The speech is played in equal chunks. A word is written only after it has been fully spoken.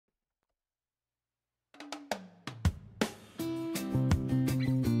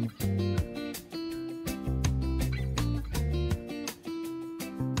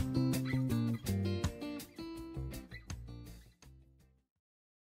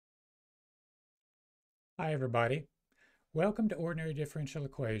Hi everybody. Welcome to Ordinary Differential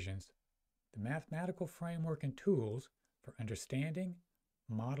Equations, the mathematical framework and tools for understanding,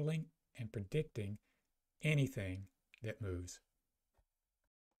 modeling, and predicting anything that moves.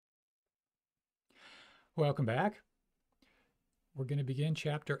 Welcome back. We're going to begin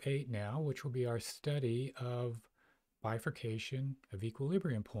Chapter 8 now, which will be our study of bifurcation of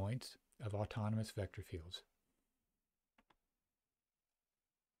equilibrium points of autonomous vector fields.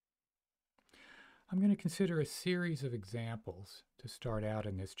 I'm going to consider a series of examples to start out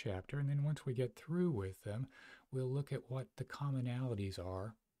in this chapter, and then once we get through with them, we'll look at what the commonalities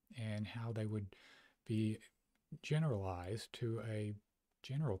are and how they would be generalized to a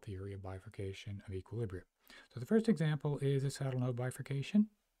general theory of bifurcation of equilibrium. So the first example is a saddle node bifurcation.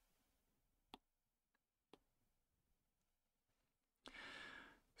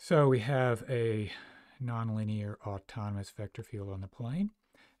 So we have a nonlinear autonomous vector field on the plane.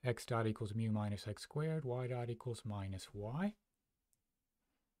 X dot equals mu minus x squared, y dot equals minus y.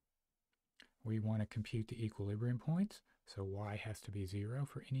 We want to compute the equilibrium points, so y has to be 0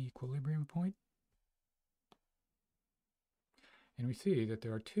 for any equilibrium point. And we see that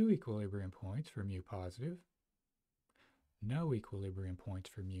there are two equilibrium points for mu positive, no equilibrium points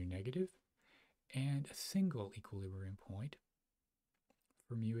for mu negative, and a single equilibrium point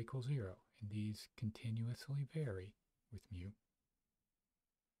for mu equals 0. And these continuously vary with mu.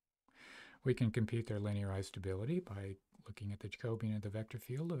 We can compute their linearized stability by looking at the Jacobian of the vector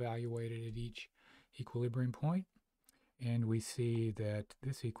field evaluated at each equilibrium point. And we see that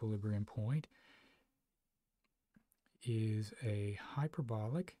this equilibrium point is a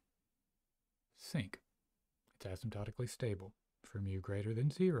hyperbolic sink. It's asymptotically stable for mu greater than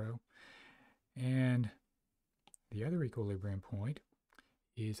 0. And the other equilibrium point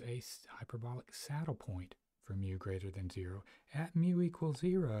is a hyperbolic saddle point for mu greater than 0. At mu equals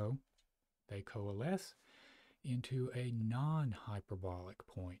 0, they coalesce into a non-hyperbolic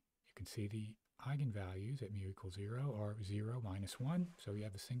point. You can see the eigenvalues at mu equals 0 are 0, minus 1, so we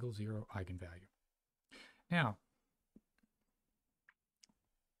have a single 0 eigenvalue. Now,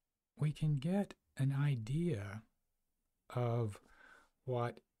 we can get an idea of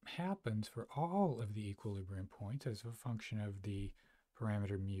what happens for all of the equilibrium points as a function of the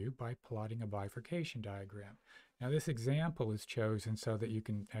parameter mu by plotting a bifurcation diagram. Now, this example is chosen so that you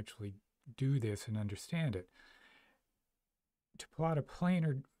can actually do this and understand it. To plot a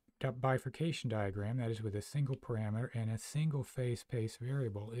planar bifurcation diagram, that is with a single parameter and a single phase space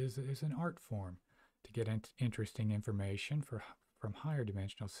variable, is an art form to get interesting information from higher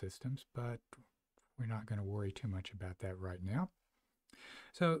dimensional systems, but we're not going to worry too much about that right now.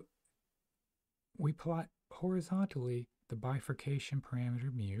 So we plot horizontally the bifurcation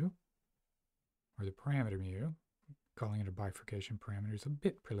parameter mu, or the parameter mu. Calling it a bifurcation parameter is a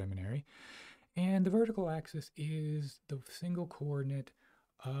bit preliminary. And the vertical axis is the single coordinate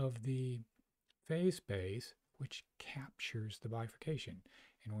of the phase space, which captures the bifurcation.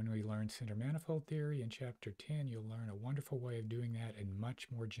 And when we learn center manifold theory in Chapter 10, you'll learn a wonderful way of doing that in much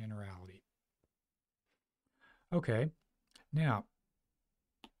more generality. Okay, now,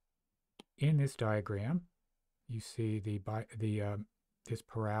 in this diagram, you see this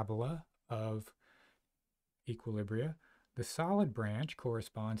parabola of equilibria. The solid branch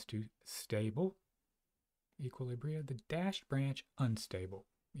corresponds to stable equilibria, the dashed branch unstable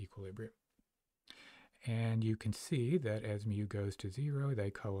equilibria. And you can see that as mu goes to 0, they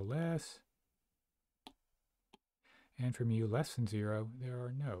coalesce. And for mu less than 0, there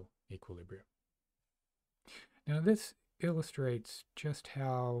are no equilibria. Now this illustrates just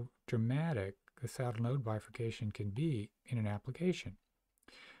how dramatic the saddle node bifurcation can be in an application.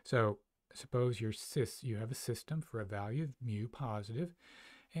 So suppose you have a system for a value of mu positive,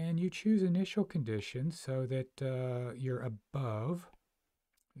 and you choose initial conditions so that you're above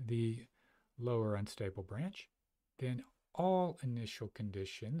the lower unstable branch. Then all initial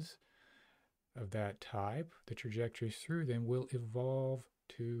conditions of that type, the trajectories through them, will evolve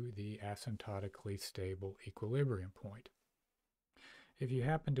to the asymptotically stable equilibrium point. If you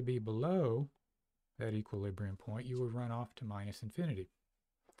happen to be below that equilibrium point, you would run off to minus infinity.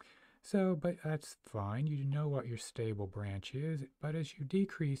 So, but that's fine. You know what your stable branch is. But as you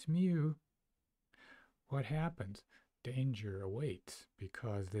decrease mu, what happens? Danger awaits,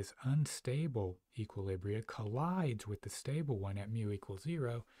 because this unstable equilibria collides with the stable one at mu equals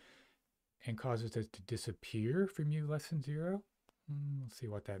 0 and causes it to disappear for mu less than 0. Let's see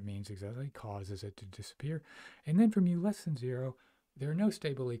what that means exactly. Causes it to disappear. And then for mu less than 0, there are no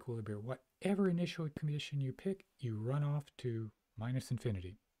stable equilibria. Whatever initial condition you pick, you run off to minus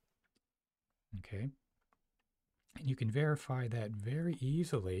infinity. Okay, and you can verify that very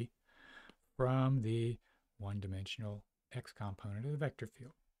easily from the one-dimensional x component of the vector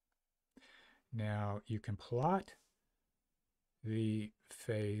field. Now you can plot the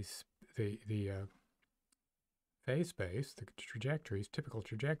phase space, the trajectories, typical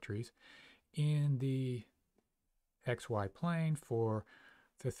trajectories, in the xy plane for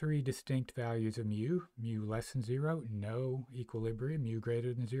the three distinct values of mu: mu less than 0, no equilibria; mu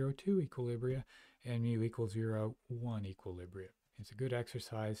greater than 0, 2 equilibria; and mu equals 0, 1 equilibria. It's a good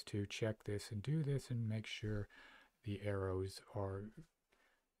exercise to check this and do this and make sure the arrows are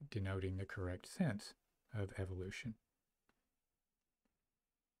denoting the correct sense of evolution.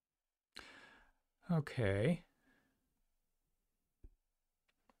 Okay.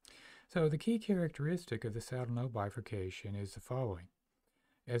 So the key characteristic of the saddle node bifurcation is the following.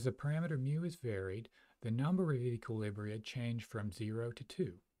 As the parameter mu is varied, the number of equilibria change from 0 to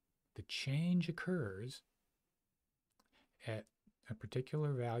 2. The change occurs at a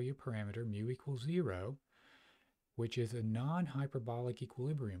particular value parameter, mu equals 0, which is a non-hyperbolic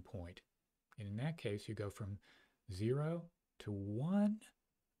equilibrium point. And in that case, you go from 0 to 1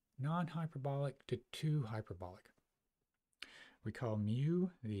 non-hyperbolic to 2 hyperbolic. We call mu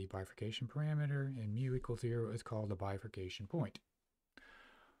the bifurcation parameter, and mu equals 0 is called the bifurcation point.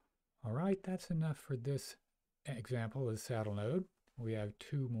 All right, that's enough for this example of the saddle node. We have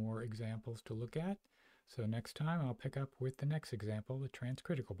 2 more examples to look at. So next time I'll pick up with the next example, the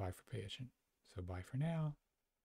transcritical bifurcation. So bye for now.